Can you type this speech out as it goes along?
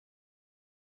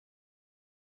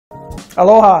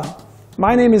Aloha,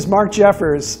 my name is Mark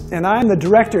Jeffers, and I'm the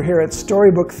director here at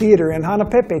Storybook Theater in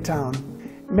Hanapepe Town.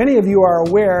 Many of you are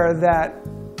aware that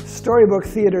Storybook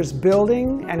Theater's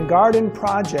building and garden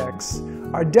projects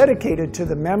are dedicated to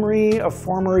the memory of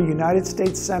former United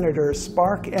States Senator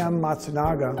Spark M.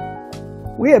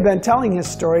 Matsunaga. We have been telling his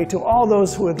story to all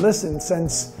those who had listened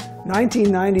since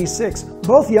 1996,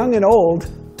 both young and old,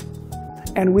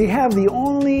 and we have the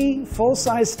only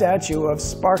full-size statue of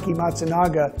Sparky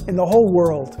Matsunaga in the whole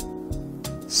world.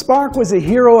 Spark was a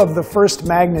hero of the first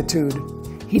magnitude.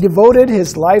 He devoted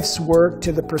his life's work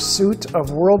to the pursuit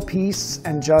of world peace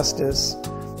and justice.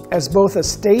 As both a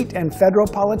state and federal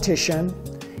politician,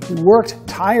 he worked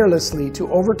tirelessly to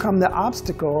overcome the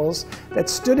obstacles that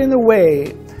stood in the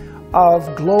way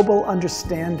of global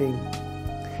understanding.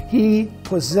 He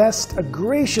possessed a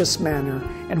gracious manner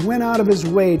and went out of his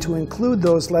way to include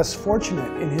those less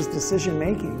fortunate in his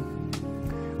decision-making.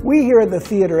 We here at the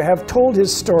theater have told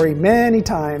his story many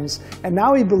times, and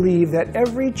now we believe that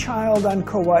every child on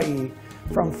Kauai,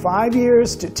 from 5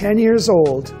 years to 10 years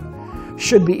old,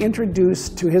 should be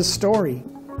introduced to his story.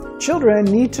 Children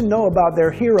need to know about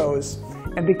their heroes,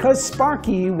 and because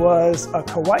Sparky was a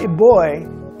Kauai boy,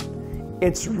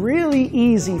 it's really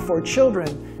easy for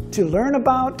children to learn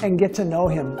about and get to know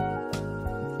him.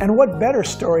 And what better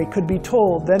story could be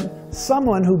told than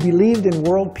someone who believed in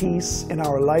world peace in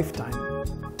our lifetime?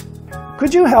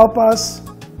 Could you help us?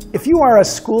 If you are a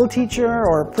school teacher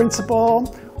or a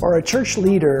principal or a church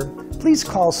leader, please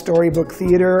call Storybook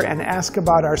Theater and ask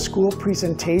about our school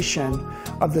presentation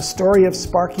of the story of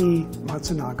Sparky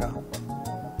Matsunaga.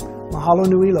 Mahalo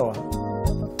nui loa.